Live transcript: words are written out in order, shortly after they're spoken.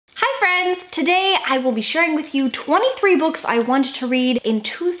friends! Today I will be sharing with you 23 books I wanted to read in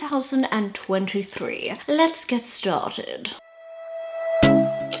 2023. Let's get started.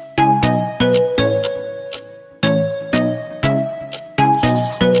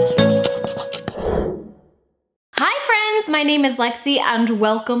 My name is Lexi and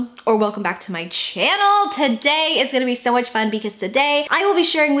welcome back to my channel. Today is gonna be so much fun because today I will be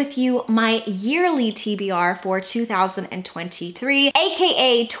sharing with you my yearly TBR for 2023,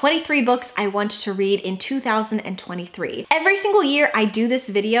 aka 23 books I want to read in 2023. Every single year I do this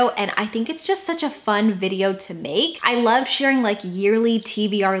video and I think it's just such a fun video to make. I love sharing like yearly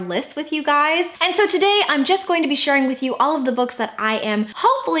TBR lists with you guys. And so today I'm just going to be sharing with you all of the books that I am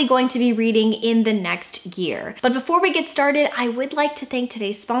hopefully going to be reading in the next year. But before we get started, I would like to thank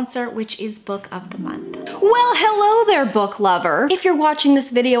today's sponsor, which is Book of the Month. Well, hello there, book lover. If you're watching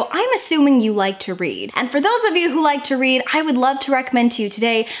this video, I'm assuming you like to read. And for those of you who like to read, I would love to recommend to you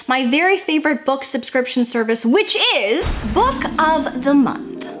today my very favorite book subscription service, which is Book of the Month.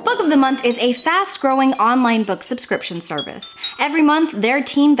 Book of the Month is a fast-growing online book subscription service. Every month, their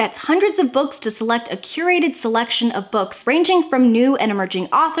team vets hundreds of books to select a curated selection of books ranging from new and emerging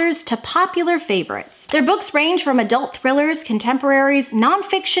authors to popular favorites. Their books range from adult thrillers, contemporaries,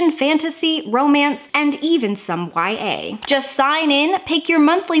 nonfiction, fantasy, romance, and even some YA. Just sign in, pick your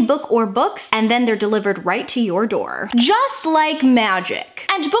monthly book or books, and then they're delivered right to your door. Just like magic.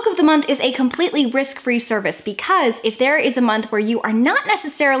 And Book of the Month is a completely risk-free service because if there is a month where you are not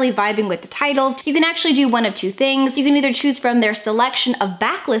necessarily vibing with the titles, you can actually do one of two things. You can either choose from their selection of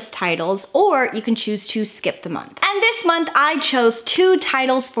backlist titles, or you can choose to skip the month. And this month, I chose two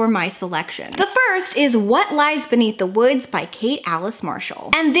titles for my selection. The first is What Lies Beneath the Woods by Kate Alice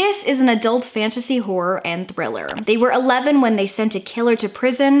Marshall. And this is an adult fantasy horror and thriller. They were 11 when they sent a killer to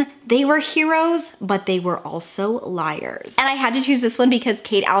prison. They were heroes, but they were also liars. And I had to choose this one because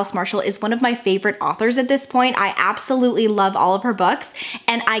Kate Alice Marshall is one of my favorite authors at this point. I absolutely love all of her books,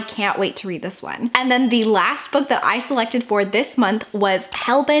 and I can't wait to read this one. And then the last book that I selected for this month was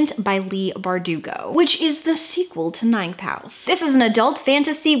Hellbent by Leigh Bardugo, which is the sequel to Ninth House. This is an adult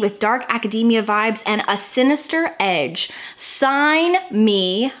fantasy with dark academia vibes and a sinister edge. Sign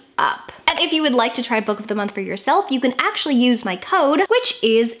me up. And if you would like to try Book of the Month for yourself, you can actually use my code, which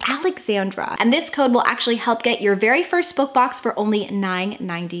is Alexandra. And this code will actually help get your very first book box for only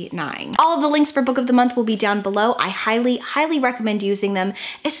 $9.99. All of the links for Book of the Month will be down below. I highly recommend using them,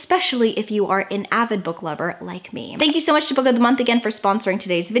 especially if you are an avid book lover like me. Thank you so much to Book of the Month again for sponsoring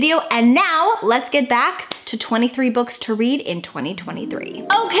today's video. And now let's get back to 23 books to read in 2023.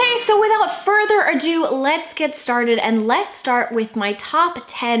 Okay, so without further ado, let's get started, and let's start with my top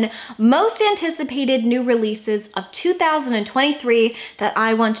 10 most anticipated new releases of 2023 that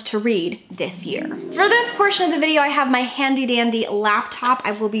I want to read this year. For this portion of the video, I have my handy dandy laptop.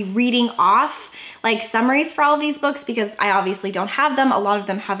 I will be reading off like summaries for all of these books because I obviously don't have them. A lot of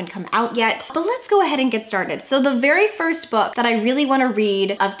them haven't come out yet, but let's go ahead and get started. So the very first book that I really want to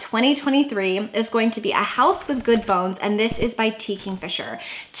read of 2023 is going to be A House with Good Bones, and this is by T. Kingfisher.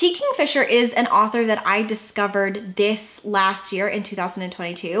 T. Kingfisher is an author that I discovered this last year in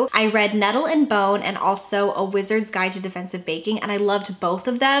 2022. I read Nettle and Bone and also A Wizard's Guide to Defensive Baking, and I loved both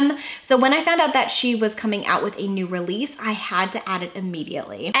of them. So when I found out that she was coming out with a new release, I had to add it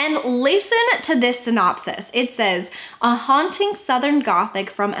immediately. And listen to this synopsis. It says, a haunting Southern Gothic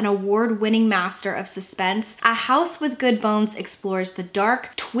from an award-winning master of suspense, A House with Good Bones explores the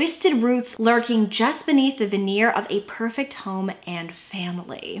dark, twisted roots lurking just beneath the veneer of a perfect home and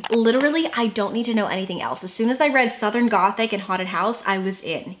family. Literally, I don't need to know anything else. As soon as I read Southern Gothic and Haunted House, I was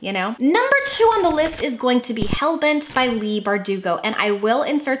in, you know? Number 2 on the list is going to be Hellbent by Leigh Bardugo, and I will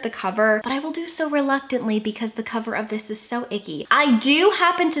insert the cover, but I will do so reluctantly because the cover of this is so icky. I do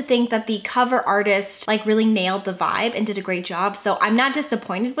happen to think that the cover artist like really nailed the vibe and did a great job, so I'm not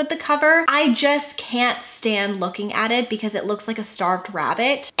disappointed with the cover. I just can't stand looking at it because it looks like a starved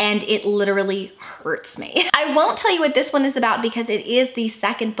rabbit and it literally hurts me. I won't tell you what this one is about because it is the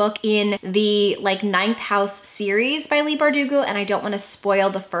second book in the like Ninth House series by Leigh Bardugo, and I don't want to spoil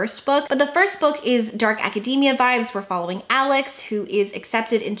the first book, but the first book is dark academia vibes. We're following Alex, who is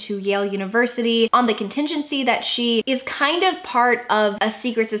accepted into Yale University on the contingency that she is kind of part of a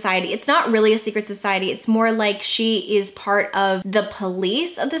secret society. It's not really a secret society. It's more like she is part of the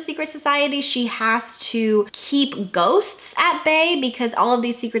police of the secret society. She has to keep ghosts at bay because all of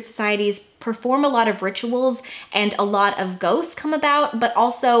these secret societies perform a lot of rituals and a lot of ghosts come about, but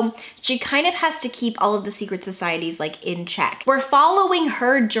also she kind of has to keep all of the secret societies like in check. We're following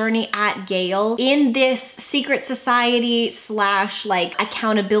her journey at Gale in this secret society slash like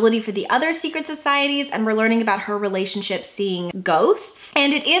accountability for the other secret societies, and we're learning about her relationship seeing ghosts.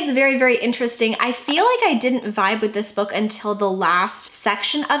 And it is very, very interesting. I feel like I didn't vibe with this book until the last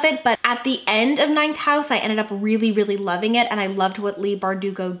section of it, but at the end of Ninth House, I ended up really, really loving it, and I loved what Leigh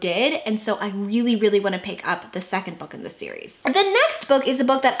Bardugo did, and so I really, really want to pick up the second book in the series. The next book is a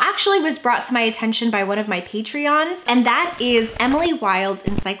book that actually was brought to my attention by one of my Patreons, and that is Emily Wilde's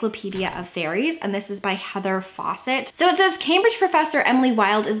Encyclopedia of Fairies, and this is by Heather Fawcett. So it says, Cambridge professor Emily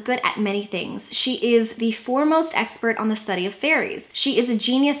Wilde is good at many things. She is the foremost expert on the study of fairies. She is a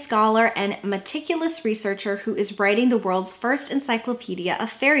genius scholar and meticulous researcher who is writing the world's first encyclopedia of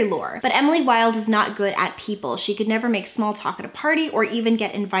fairy lore. But Emily Wilde is not good at people. She could never make small talk at a party or even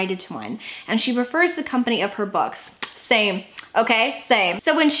get invited to one, and she prefers the company of her books. Same. Okay, same.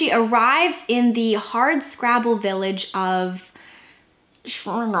 So when she arrives in the hardscrabble village of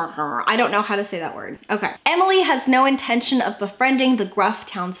I don't know how to say that word. Okay. Emily has no intention of befriending the gruff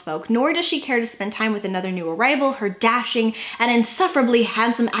townsfolk, nor does she care to spend time with another new arrival, her dashing and insufferably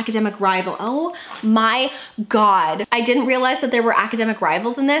handsome academic rival. Oh my God. I didn't realize that there were academic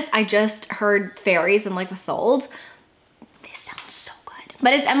rivals in this. I just heard fairies and like was sold. This sounds so good.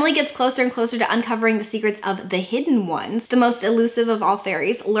 But as Emily gets closer and closer to uncovering the secrets of the Hidden Ones, the most elusive of all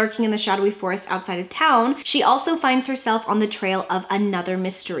fairies, lurking in the shadowy forest outside of town, she also finds herself on the trail of another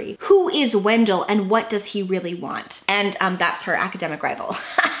mystery. Who is Wendell and what does he really want? And that's her academic rival.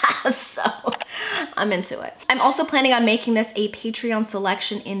 So I'm into it. I'm also planning on making this a Patreon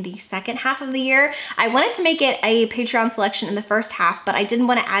selection in the second half of the year. I wanted to make it a Patreon selection in the first half, but I didn't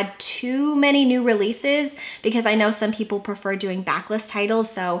want to add too many new releases because I know some people prefer doing backlist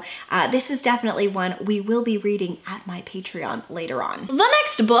titles. So this is definitely one we will be reading at my Patreon later on. The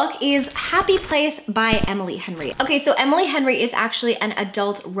next book is Happy Place by Emily Henry. Okay, so Emily Henry is actually an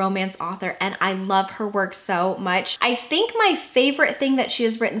adult romance author, and I love her work so much. I think my favorite thing that she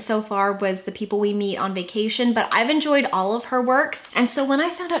has written so far was The People We Meet on Vacation, but I've enjoyed all of her works. And so when I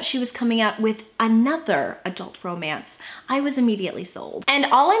found out she was coming out with another adult romance, I was immediately sold. And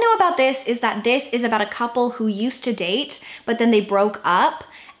all I know about this is that this is about a couple who used to date, but then they broke up,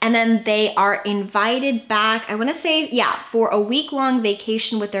 and then they are invited back, I wanna say, yeah, for a week-long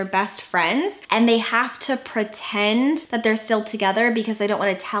vacation with their best friends, and they have to pretend that they're still together because they don't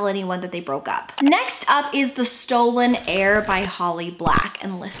wanna tell anyone that they broke up. Next up is The Stolen Heir by Holly Black,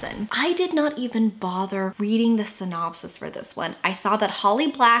 and listen, I did not even bother reading the synopsis for this one. I saw that Holly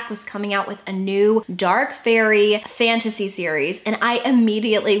Black was coming out with a new dark fairy fantasy series, and I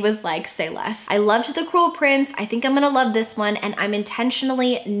immediately was like, say less. I loved The Cruel Prince, I think I'm gonna love this one, and I'm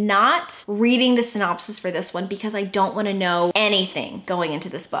intentionally not reading the synopsis for this one because I don't want to know anything going into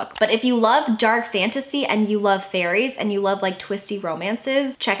this book. But if you love dark fantasy and you love fairies and you love like twisty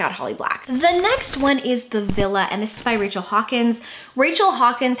romances, check out Holly Black. The next one is The Villa, and this is by Rachel Hawkins. Rachel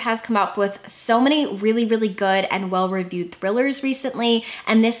Hawkins has come up with so many really, really good and well-reviewed thrillers recently,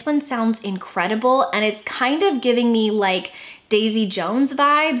 and this one sounds incredible, and it's kind of giving me like Daisy Jones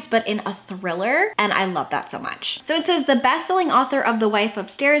vibes, but in a thriller, and I love that so much. So it says, the best-selling author of The Wife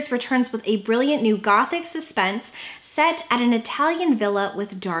Upstairs returns with a brilliant new gothic suspense set at an Italian villa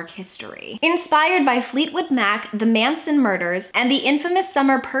with dark history. Inspired by Fleetwood Mac, the Manson murders, and the infamous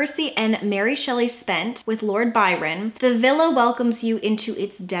summer Percy and Mary Shelley spent with Lord Byron, the villa welcomes you into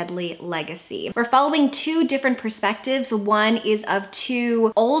its deadly legacy. We're following two different perspectives. One is of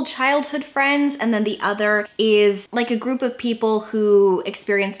two old childhood friends, and then the other is like a group of people who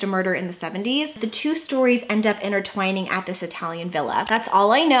experienced a murder in the 70s. The two stories end up intertwining at this Italian villa. That's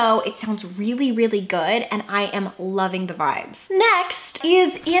all I know. It sounds really, really good, and I am loving the vibes. Next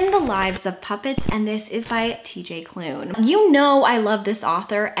is In the Lives of Puppets, and this is by TJ Klune. You know I love this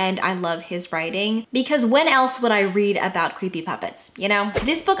author and I love his writing, because when else would I read about creepy puppets, you know?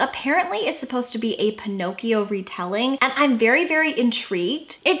 This book apparently is supposed to be a Pinocchio retelling, and I'm very, very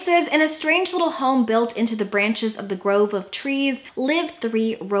intrigued. It says, in a strange little home built into the branches of the grove of trees live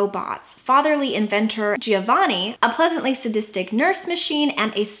three robots: fatherly inventor Giovanni, a pleasantly sadistic nurse machine,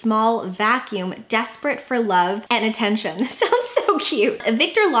 and a small vacuum desperate for love and attention. This sounds so cute.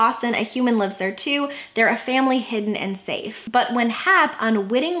 Victor Lawson, a human, lives there too. They're a family hidden and safe. But when Hap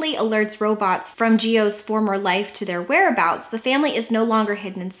unwittingly alerts robots from Gio's former life to their whereabouts, the family is no longer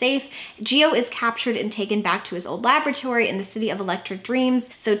hidden and safe. Gio is captured and taken back to his old laboratory in the city of electric dreams.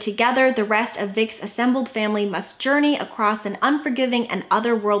 So together, the rest of Vic's assembled family must journey across across an unforgiving and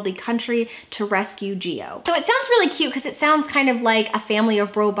otherworldly country to rescue Geo. So it sounds really cute because it sounds kind of like a family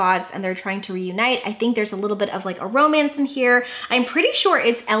of robots and they're trying to reunite. I think there's a little bit of like a romance in here. I'm pretty sure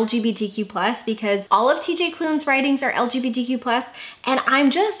it's LGBTQ+ because all of TJ Klune's writings are LGBTQ+, and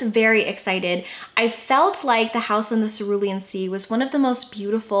I'm just very excited. I felt like The House on the Cerulean Sea was one of the most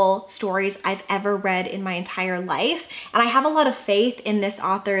beautiful stories I've ever read in my entire life, and I have a lot of faith in this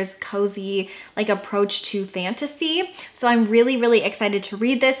author's cozy like approach to fantasy. So I'm really, really excited to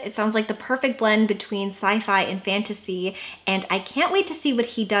read this. It sounds like the perfect blend between sci-fi and fantasy, and I can't wait to see what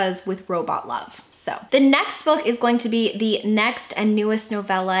he does with robot love. So the next book is going to be the next and newest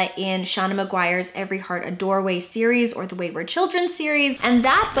novella in Shauna Maguire's Every Heart a Doorway series, or the Wayward Children series, and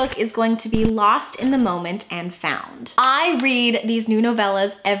that book is going to be Lost in the Moment and Found. I read these new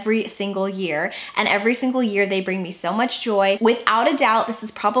novellas every single year, and every single year they bring me so much joy. Without a doubt, this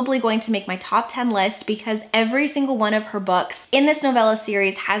is probably going to make my top 10 list because every single one of her books in this novella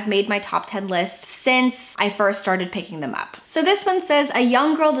series has made my top 10 list since I first started picking them up. So this one says, a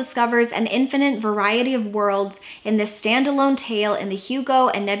young girl discovers an infinite variety of worlds in this standalone tale in the Hugo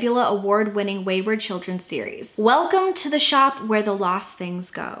and Nebula award-winning Wayward Children series. Welcome to the shop where the lost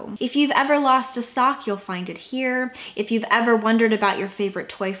things go. If you've ever lost a sock, you'll find it here. If you've ever wondered about your favorite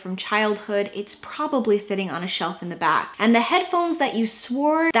toy from childhood, it's probably sitting on a shelf in the back. And the headphones that you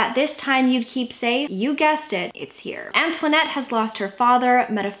swore that this time you'd keep safe, you guessed it, it's here. Antoinette has lost her father.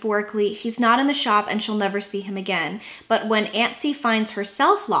 Metaphorically, he's not in the shop and she'll never see him again. But when Aunt C finds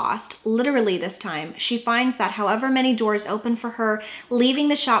herself lost, literally this time, she finds that however many doors open for her, leaving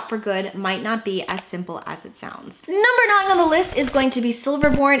the shop for good might not be as simple as it sounds. Number 9 on the list is going to be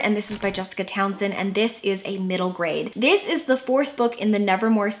Silverborn, and this is by Jessica Townsend, and this is a middle grade. This is the 4th book in the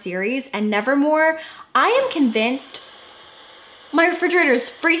Nevermore series, and Nevermore, I am convinced my refrigerator is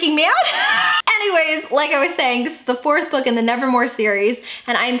freaking me out. Anyways, like I was saying, this is the 4th book in the Nevermore series,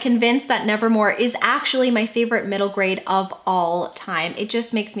 and I'm convinced that Nevermore is actually my favorite middle grade of all time. It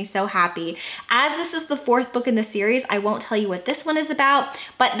just makes me so happy. As this is the 4th book in the series, I won't tell you what this one is about,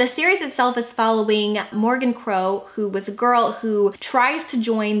 but the series itself is following Morgan Crow, who was a girl who tries to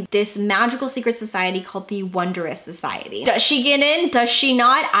join this magical secret society called the Wondrous Society. Does she get in? Does she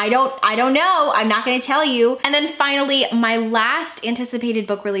not? I don't know. I'm not gonna tell you. And then finally, my last anticipated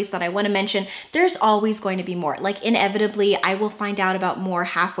book release that I want to mention, there's always going to be more. Like inevitably, I will find out about more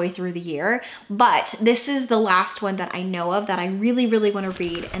halfway through the year, but this is the last one that I know of that I really, really want to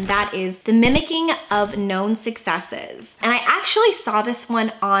read, and that is The Mimicking of Known Successes. And I actually saw this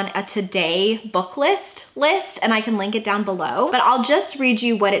one on a Today book list, and I can link it down below, but I'll just read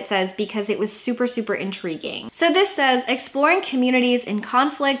you what it says because it was super, super intriguing. So this says, exploring communities in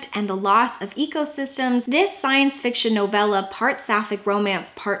conflict and the loss of ecosystems, this science fiction novella, part sapphic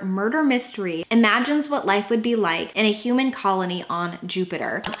romance, part murder mystery, imagines what life would be like in a human colony on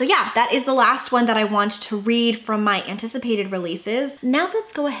Jupiter. So yeah, that is the last one that I want to read from my anticipated releases. Now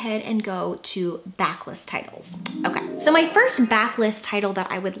let's go ahead and go to backlist titles. Okay, so my first backlist title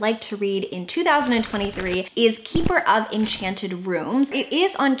that I would like to read in 2023 is Keeper of Enchanted Rooms. It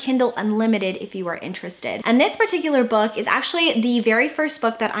is on Kindle Unlimited if you are interested. And this particular book is actually the very first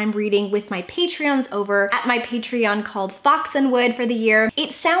book that I'm reading with my Patreons over at my Patreon called Fox and Wood for the year.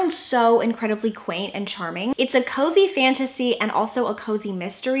 It sounds so incredibly quaint and charming. It's a cozy fantasy and also a cozy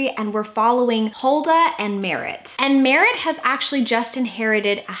mystery, and we're following Hulda and Merritt. And Merritt has actually just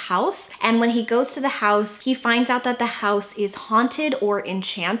inherited a house, and when he goes to the house, he finds out that the house is haunted or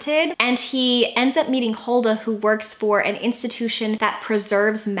enchanted, and he ends up meeting Hulda, who works for an institution that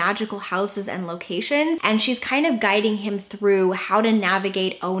preserves magical houses and locations, and she's kind of guiding him through how to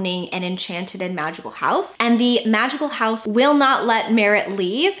navigate owning an enchanted and magical house. And the magical house will not let Merritt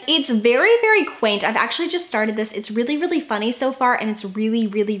leave. It's very, very quaint. I've actually just started this. It's really, really funny so far, and it's really,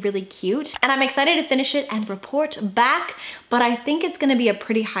 really, really cute. And I'm excited to finish it and report back, but I think it's gonna be a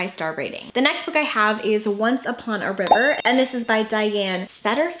pretty high star rating. The next book I have is Once Upon a River, and this is by Diane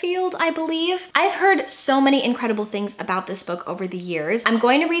Setterfield, I believe. I've heard so many incredible things about this book over the years. I'm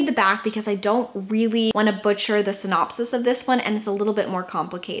going to read the back because I don't really want to butcher the synopsis of this one, and it's a little bit more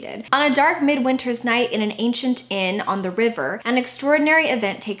complicated. On a dark midwinter's night in an ancient inn on the river, an extraordinary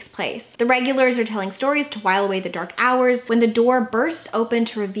event takes place. The regulars are telling stories to while away the dark hours when the door bursts open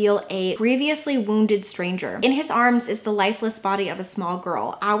to reveal a grievously wounded stranger. In his arms is the lifeless lifeless body of a small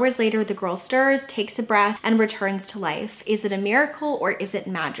girl. Hours later, the girl stirs, takes a breath, and returns to life. Is it a miracle or is it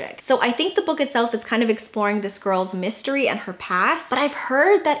magic? So I think the book itself is kind of exploring this girl's mystery and her past, but I've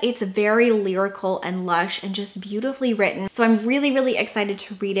heard that it's very lyrical and lush and just beautifully written. So I'm really, really excited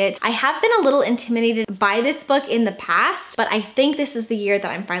to read it. I have been a little intimidated by this book in the past, but I think this is the year that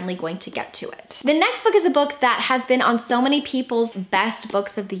I'm finally going to get to it. The next book is a book that has been on so many people's best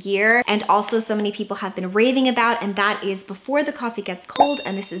books of the year, and also so many people have been raving about, and that is Before the Coffee Gets Cold,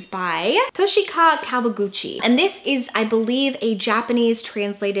 and this is by Toshika Kawaguchi. And this is, I believe, a Japanese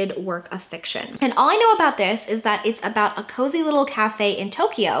translated work of fiction. And all I know about this is that it's about a cozy little cafe in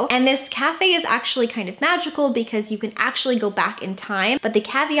Tokyo, and this cafe is actually kind of magical because you can actually go back in time, but the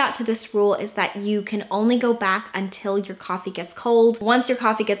caveat to this rule is that you can only go back until your coffee gets cold. Once your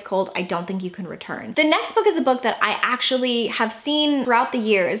coffee gets cold, I don't think you can return. The next book is a book that I actually have seen throughout the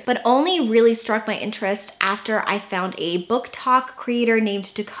years, but only really struck my interest after I found a book talk creator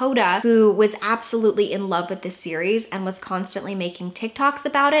named Dakota who was absolutely in love with this series and was constantly making TikToks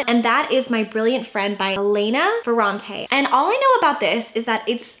about it. And that is My Brilliant Friend by Elena Ferrante. And all I know about this is that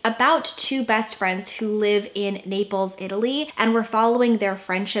it's about two best friends who live in Naples, Italy, and we're following their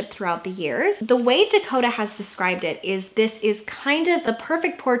friendship throughout the years. The way Dakota has described it is this is kind of the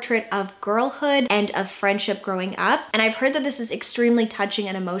perfect portrait of girlhood and of friendship growing up. And I've heard that this is extremely touching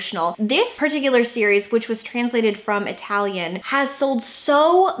and emotional. This particular series, which was translated from Italian, has sold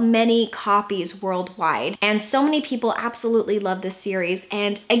so many copies worldwide, and so many people absolutely love this series.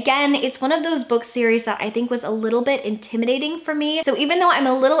 And again, it's one of those book series that I think was a little bit intimidating for me. So even though I'm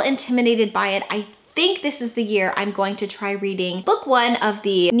a little intimidated by it, I think this is the year I'm going to try reading book one of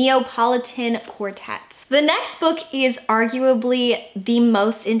the Neapolitan Quartet. The next book is arguably the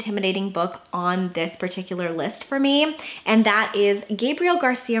most intimidating book on this particular list for me, and that is Gabriel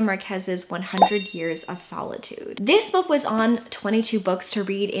Garcia Marquez's 100 Years of Solitude. This book was on 22 books to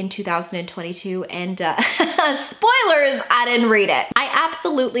read in 2022, and spoilers, I didn't read it. I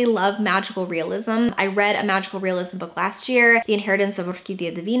absolutely love magical realism. I read a magical realism book last year, The Inheritance of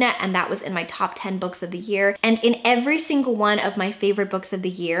Orquídea Divina, and that was in my top 10 books of the year. And in every single one of my favorite books of the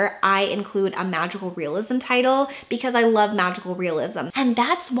year, I include a magical realism title because I love magical realism. And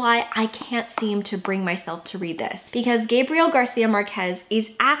that's why I can't seem to bring myself to read this, because Gabriel Garcia Marquez is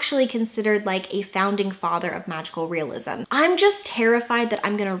actually considered like a founding father of magical realism. I'm just terrified that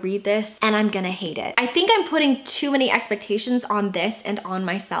I'm gonna read this and I'm gonna hate it. I think I'm putting too many expectations on this and on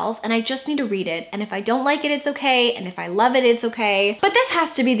myself, and I just need to read it. And if I don't like it, it's okay. And if I love it, it's okay. But this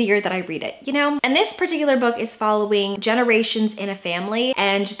has to be the year that I read it, you know? And this particular book is following generations in a family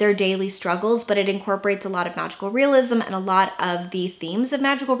and their daily struggles, but it incorporates a lot of magical realism and a lot of the themes of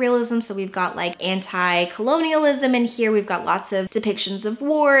magical realism. So we've got like anti-colonialism in here. We've got lots of depictions of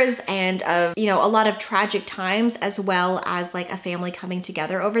wars and of, you know, a lot of tragic times, as well as like a family coming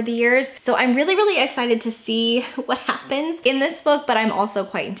together over the years. So I'm really, really excited to see what happens in this book, but I'm also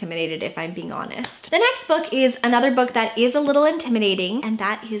quite intimidated if I'm being honest. The next book is another book that is a little intimidating, and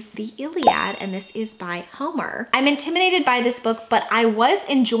that is The Iliad, and this is by Homer. I'm intimidated by this book, but I was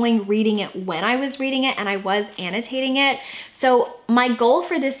enjoying reading it when I was reading it, and I was annotating it. So my goal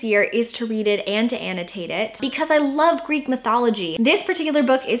for this year is to read it and to annotate it because I love Greek mythology. This particular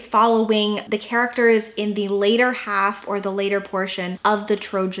book is following the characters in the later half or the later portion of the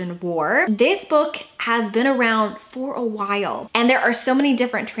Trojan War. This book has been around for a while, and there are so many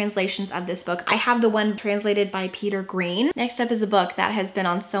different translations of this book. I have the one translated by Peter Green. Next up is a book that has been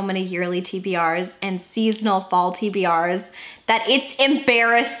on so many yearly TBRs and seasonal fall TBRs that it's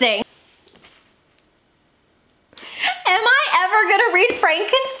embarrassing. Am I ever gonna read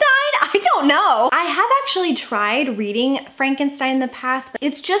Frankenstein? I don't know. I have actually tried reading Frankenstein in the past, but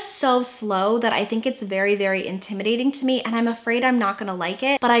it's just so slow that I think it's very, very intimidating to me, and I'm afraid I'm not gonna like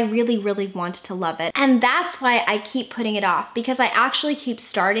it, but I really, really want to love it. And that's why I keep putting it off, because I actually keep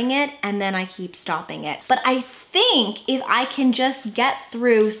starting it and then I keep stopping it. But I think if I can just get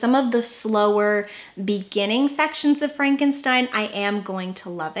through some of the slower beginning sections of Frankenstein, I am going to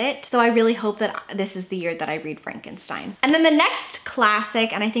love it. So I really hope that this is the year that I read Frankenstein. And then the next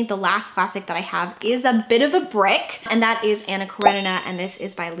classic, and I think the last classic that I have, is a bit of a brick, and that is Anna Karenina, and this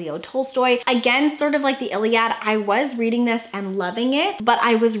is by Leo Tolstoy. Again, sort of like the Iliad, I was reading this and loving it, but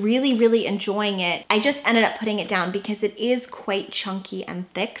I was really, really enjoying it. I just ended up putting it down because it is quite chunky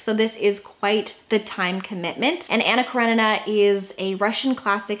and thick, so this is quite the time commitment. And Anna Karenina is a Russian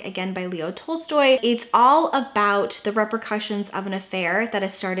classic, again by Leo Tolstoy. It's all about the repercussions of an affair that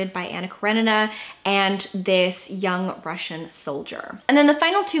is started by Anna Karenina and this young Russian soldier. And then the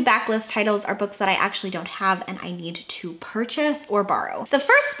final two backlist titles are books that I actually don't have and I need to purchase or borrow. The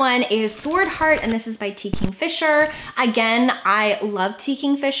first one is Sword Heart, and this is by T. Kingfisher. Again, I love T.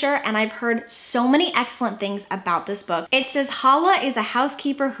 Kingfisher and I've heard so many excellent things about this book. It says Hala is a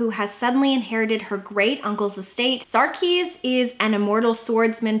housekeeper who has suddenly inherited her great uncle's estate. Sarkis is an immortal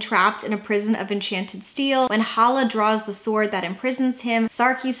swordsman trapped in a prison of enchanted steel. When Hala draws the sword that imprisons him,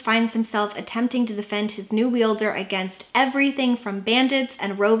 Sarkis finds himself attempting to defend his new wielder against everything from bandits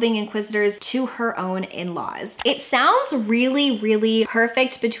and roving inquisitors to her own in-laws. It sounds really, really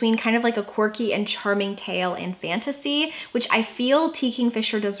perfect between kind of like a quirky and charming tale and fantasy, which I feel T.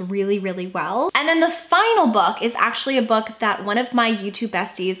 Kingfisher does really, really well. And then the final book is actually a book that one of my YouTube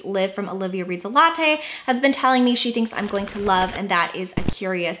besties, Liv from Olivia Reads a Latte, has been telling me she thinks I'm going to love, and that is A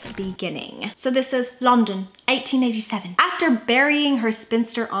Curious Beginning. So this is London, 1887. After burying her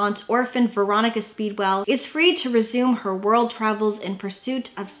spinster aunt, orphan Veronica Speedwell is free to resume her world travels in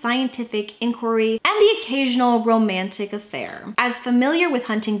pursuit of scientific inquiry and the occasional romantic affair. As familiar with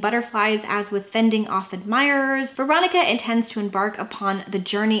hunting butterflies as with fending off admirers, Veronica intends to embark upon the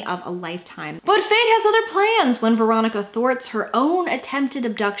journey of a lifetime. But fate has other plans when Veronica thwarts her own attempted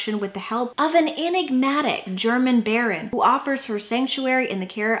abduction with the help of an enigmatic German baron who offers her sanctuary in the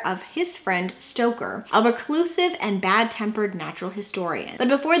care of his friend Stoker, a reclusive and bad-tempered natural historian. But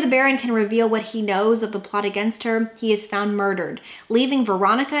before the baron can reveal what he knows of the plot against her, he is found murdered, leaving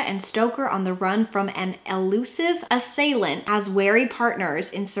Veronica and Stoker on the run from an elusive assailant as wary partners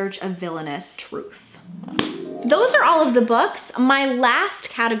in search of villainous truth. Those are all of the books. My last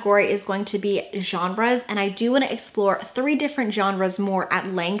category is going to be genres, and I do want to explore 3 different genres more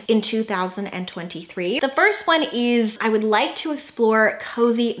at length in 2023. The first one is I would like to explore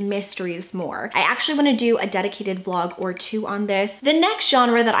cozy mysteries more. I actually want to do a dedicated vlog or 2 on this. The next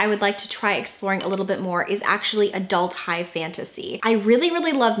genre that I would like to try exploring a little bit more is actually adult high fantasy. I really,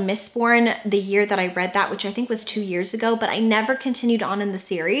 really loved Mistborn the year that I read that, which I think was 2 years ago, but I never continued on in the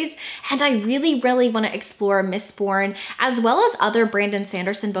series, and I really, really want to explore Mistborn, as well as other Brandon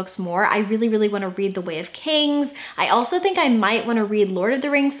Sanderson books more. I really, really want to read The Way of Kings. I also think I might want to read Lord of the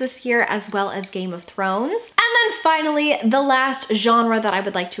Rings this year, as well as Game of Thrones. And then finally, the last genre that I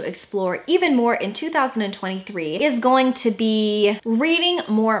would like to explore even more in 2023 is going to be reading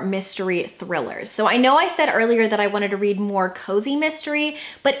more mystery thrillers. So I know I said earlier that I wanted to read more cozy mystery,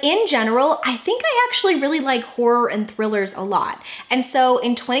 but in general, I think I actually really like horror and thrillers a lot. And so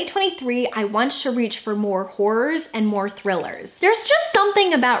in 2023, I want to reach for more horrors and more thrillers. There's just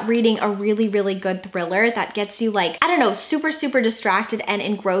something about reading a really, really good thriller that gets you like, I don't know, super, super distracted and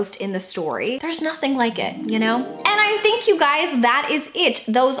engrossed in the story. There's nothing like it, you know? And I think, you guys, that is it.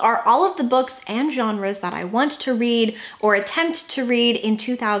 Those are all of the books and genres that I want to read or attempt to read in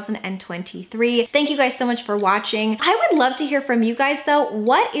 2023. Thank you guys so much for watching. I would love to hear from you guys though.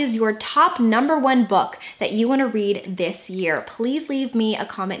 What is your top #1 book that you want to read this year? Please leave me a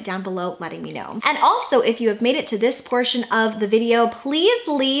comment down below letting me know. And also, if you have made it to this portion of the video, please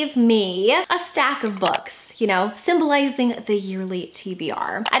leave me a stack of books, you know, symbolizing the yearly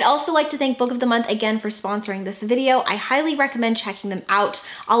TBR. I'd also like to thank Book of the Month again for sponsoring this video. I highly recommend checking them out.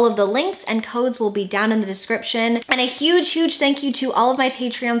 All of the links and codes will be down in the description. And a huge, huge thank you to all of my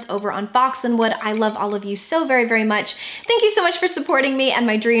Patreons over on Fox and Wood. I love all of you so very, very much. Thank you so much for supporting me and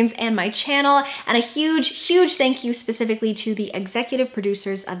my dreams and my channel. And a huge, huge thank you specifically to the executive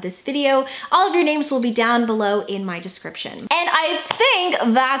producers of this video. All of your names will be down below in my description. And I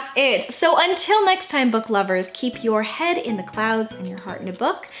think that's it. So until next time, book lovers, keep your head in the clouds and your heart in a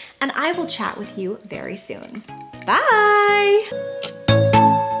book, and I will chat with you very soon. Bye!